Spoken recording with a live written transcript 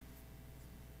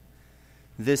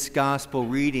This gospel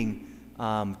reading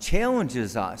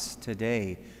challenges us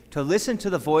today to listen to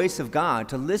the voice of God,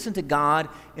 to listen to God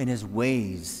and his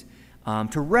ways,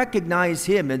 to recognize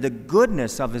him and the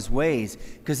goodness of his ways,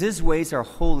 because his ways are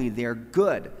holy, they're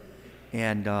good.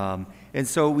 And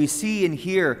so we see in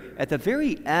here at the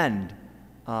very end,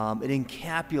 it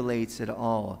encapsulates it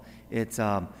all. It's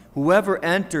whoever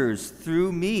enters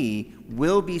through me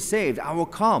will be saved. I will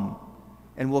come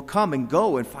and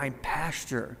go and find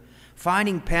pasture.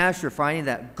 Finding pasture, finding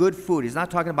that good food. He's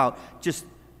not talking about just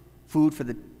food for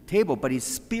the table, but he's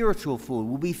spiritual food.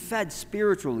 We'll be fed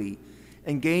spiritually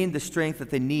and gain the strength that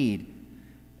they need.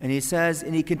 And he says,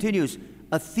 and he continues,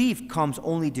 a thief comes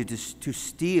only to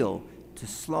steal, to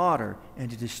slaughter,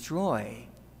 and to destroy.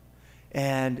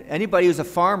 And anybody who's a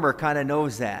farmer kind of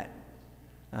knows that,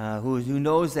 who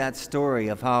knows that story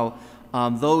of how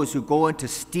those who go in to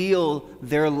steal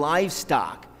their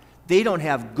livestock, they don't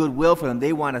have goodwill for them.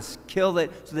 They want to kill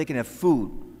it so they can have food,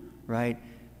 right?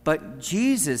 But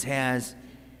Jesus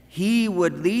he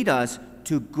would lead us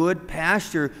to good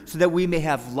pasture so that we may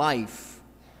have life,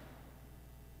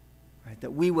 right?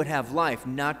 That we would have life,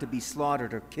 not to be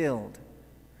slaughtered or killed.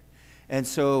 And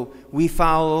so we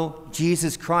follow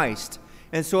Jesus Christ.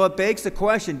 And so it begs the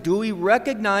question, do we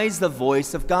recognize the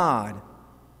voice of God?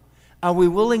 Are we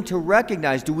willing to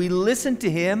recognize? Do we listen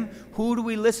to him? Who do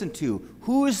we listen to?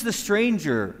 Who is the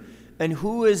stranger? And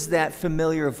who is that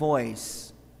familiar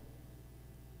voice?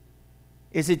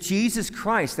 Is it Jesus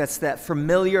Christ? That's that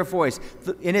familiar voice.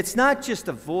 And it's not just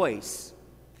a voice.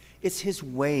 It's his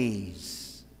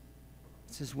ways.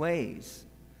 It's his ways.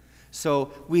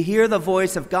 So we hear the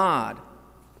voice of God,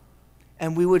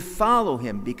 and we would follow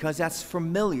him because that's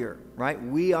familiar, right?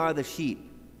 We are the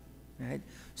sheep, right?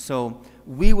 So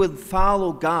we would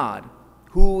follow God.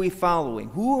 Who are we following?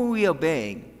 Who are we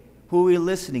obeying? Who are we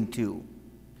listening to?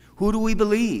 Who do we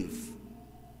believe?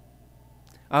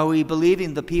 Are we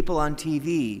believing the people on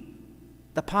TV,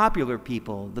 the popular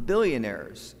people, the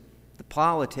billionaires, the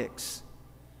politics?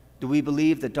 Do we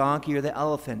believe the donkey or the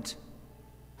elephant?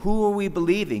 Who are we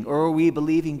believing? Or are we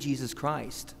believing Jesus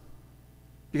Christ?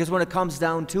 Because when it comes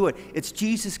down to it, it's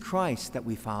Jesus Christ that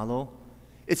we follow.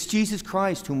 It's Jesus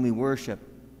Christ whom we worship.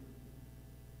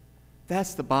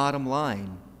 That's the bottom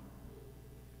line.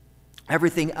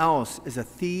 Everything else is a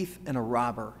thief and a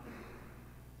robber.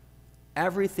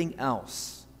 Everything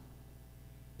else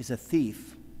is a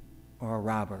thief or a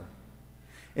robber.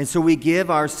 And so we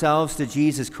give ourselves to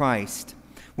Jesus Christ.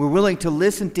 We're willing to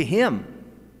listen to him.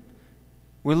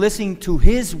 We're listening to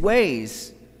his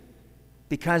ways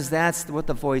because that's what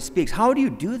the voice speaks. How do you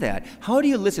do that? How do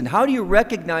you listen? How do you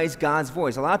recognize God's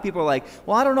voice? A lot of people are like,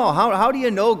 well, I don't know. How do you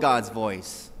know God's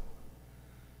voice?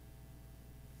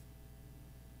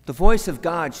 The voice of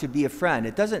God should be a friend.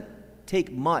 It doesn't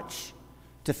take much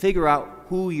to figure out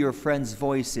who your friend's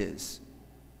voice is,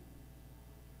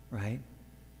 right?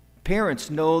 Parents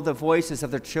know the voices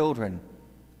of their children.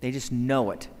 They just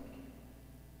know it,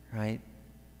 right?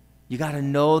 You got to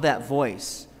know that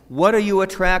voice. What are you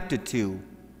attracted to?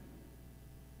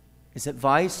 Is it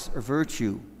vice or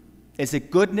virtue? Is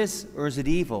it goodness or is it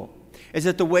evil? Is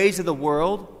it the ways of the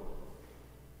world?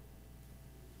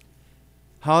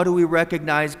 How do we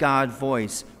recognize God's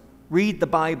voice? Read the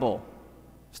Bible.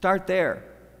 Start there.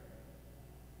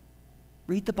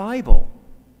 Read the Bible.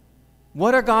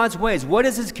 What are God's ways? What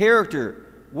is his character?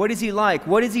 What is he like?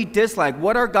 What does he dislike?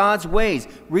 What are God's ways?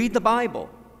 Read the Bible.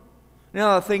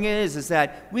 Now, the thing is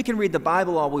that we can read the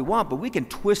Bible all we want, but we can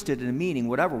twist it into meaning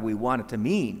whatever we want it to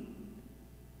mean.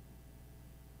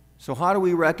 So how do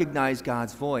we recognize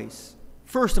God's voice?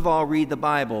 First of all, read the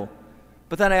Bible.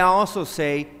 But then I also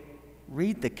say,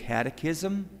 read the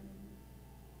catechism.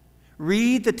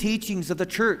 Read the teachings of the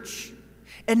church.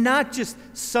 And not just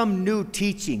some new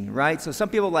teaching, right? So some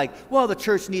people are like, well, the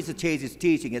church needs to change its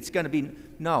teaching. It's going to be...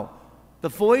 No. The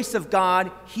voice of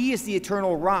God, he is the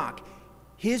eternal rock.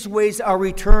 His ways are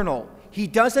eternal. He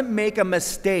doesn't make a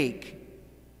mistake.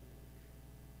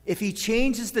 If he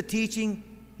changes the teaching,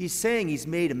 he's saying he's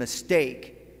made a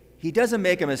mistake. He doesn't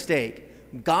make a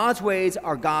mistake. God's ways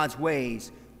are God's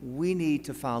ways. We need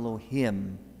to follow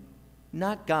him,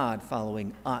 not God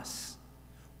following us.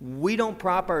 We don't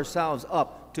prop ourselves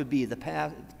up to be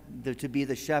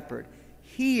the shepherd.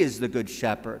 He is the good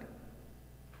shepherd.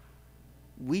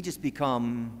 We just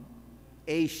become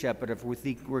a shepherd if we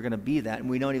think we're going to be that, and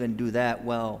we don't even do that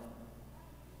well.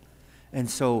 And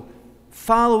so,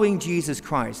 following Jesus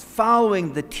Christ,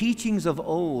 following the teachings of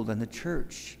old and the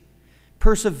church,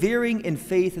 persevering in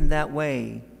faith in that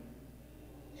way,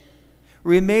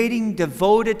 remaining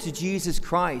devoted to Jesus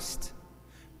Christ,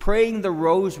 praying the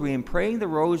rosary and praying the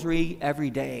rosary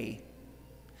every day,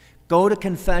 Go to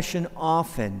confession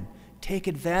often. Take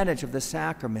advantage of the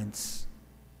sacraments.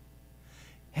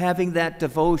 Having that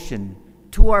devotion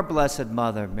to our Blessed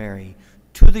Mother Mary,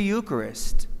 to the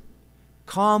Eucharist.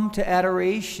 Come to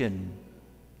adoration.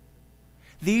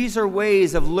 These are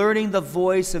ways of learning the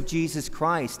voice of Jesus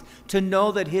Christ, to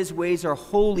know that his ways are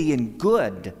holy and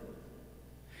good.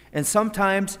 And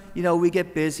sometimes, we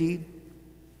get busy,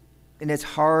 and it's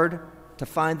hard to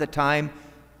find the time.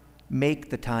 Make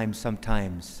the time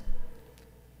sometimes.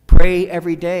 Pray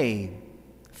every day.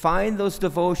 Find those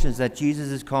devotions that Jesus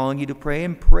is calling you to pray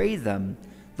and pray them.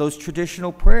 Those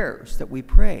traditional prayers that we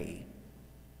pray.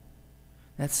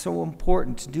 That's so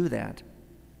important to do that.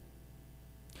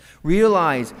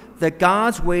 Realize that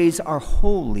God's ways are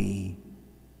holy,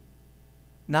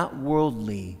 not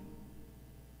worldly.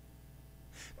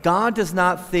 God does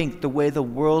not think the way the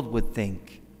world would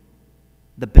think.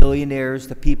 The billionaires,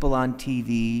 the people on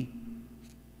TV,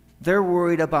 they're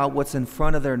worried about what's in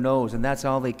front of their nose, and that's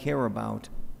all they care about.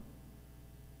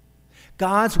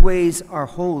 God's ways are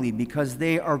holy because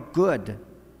they are good.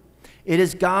 It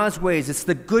is God's ways. It's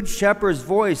the Good Shepherd's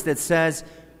voice that says,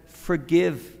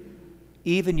 forgive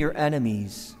even your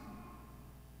enemies.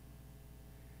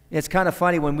 It's kind of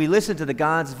funny when we listen to the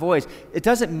God's voice, it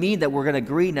doesn't mean that we're going to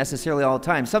agree necessarily all the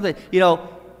time. Something,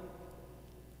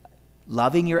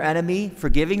 loving your enemy,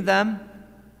 forgiving them.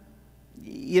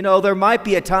 There might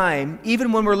be a time,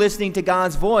 even when we're listening to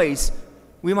God's voice,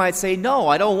 we might say, no,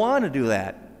 I don't want to do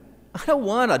that. I don't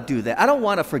want to do that. I don't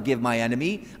want to forgive my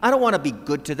enemy. I don't want to be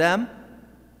good to them.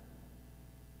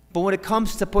 But when it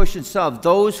comes to push and shove,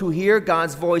 those who hear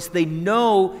God's voice, they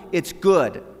know it's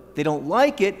good. They don't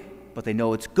like it, but they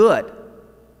know it's good.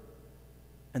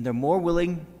 And they're more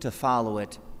willing to follow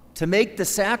it, to make the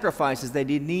sacrifices they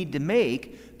need to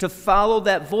make to follow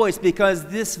that voice, because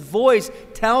this voice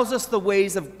tells us the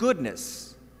ways of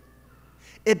goodness.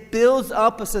 It builds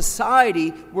up a society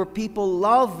where people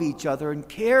love each other and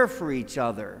care for each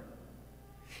other.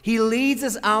 He leads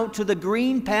us out to the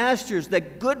green pastures,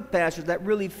 that good pastures that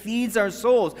really feeds our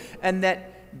souls, and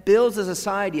that builds a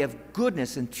society of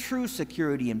goodness and true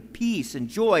security and peace and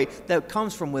joy that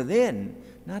comes from within,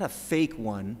 not a fake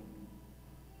one.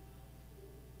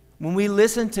 When we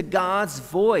listen to God's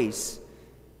voice,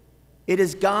 it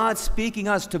is God speaking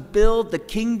us to build the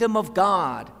kingdom of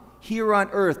God here on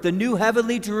earth. The new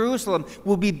heavenly Jerusalem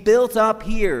will be built up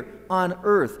here on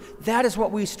earth. That is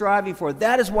what we're striving for.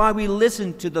 That is why we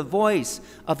listen to the voice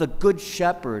of the Good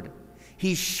Shepherd.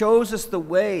 He shows us the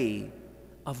way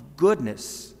of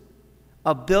goodness,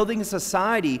 of building a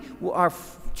society where our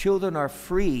children are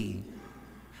free.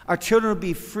 Our children will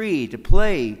be free to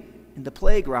play in the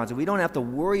playgrounds, and we don't have to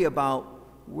worry about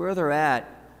where they're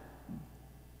at,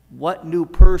 what new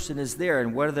person is there,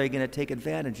 and what are they going to take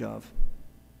advantage of.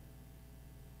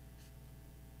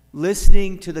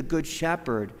 Listening to the Good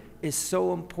Shepherd is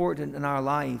so important in our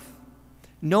life,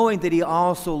 knowing that he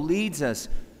also leads us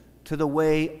to the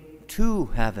way to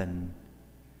heaven.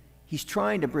 He's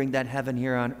trying to bring that heaven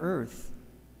here on earth,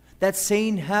 that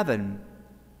same heaven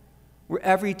where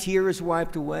every tear is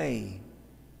wiped away,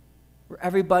 where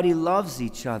everybody loves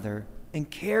each other and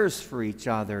cares for each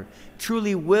other,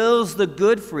 truly wills the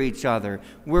good for each other,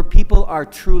 where people are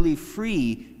truly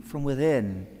free from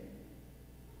within,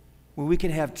 where we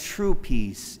can have true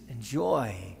peace and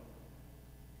joy.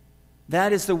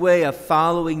 That is the way of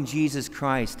following Jesus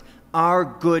Christ, our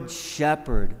Good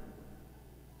Shepherd.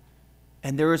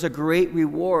 And there is a great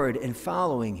reward in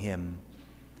following him.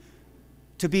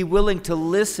 To be willing to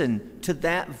listen to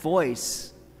that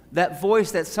voice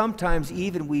that sometimes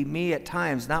even we may at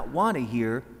times not want to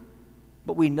hear,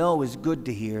 but we know is good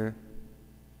to hear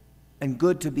and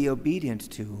good to be obedient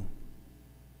to.